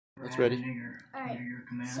It's ready. Alright,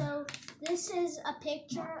 so this is a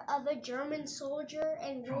picture of a German soldier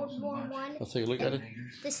in World War I. Let's take a look at it.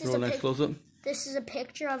 This is Roll next close up. This is a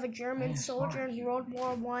picture of a German soldier in World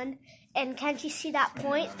War I. And can't you see that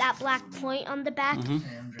point, that black point on the back?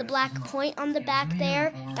 The black point on the back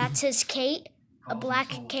there, that's his cape, a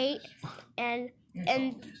black cape. And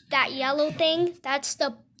that yellow thing, that's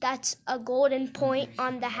a golden point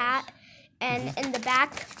on the hat. And in the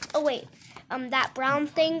back, oh wait, that brown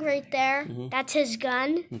thing right there, that's his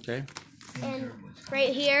gun. Okay. And right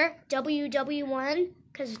here, WW1,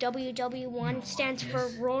 because WW1 stands for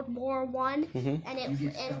World War I, and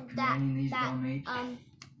that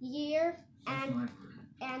year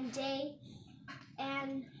and day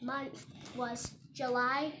and month was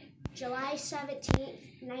July 17th,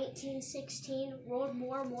 1916, World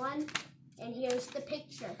War I, and here's the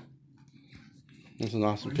picture. It's an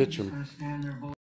awesome picture.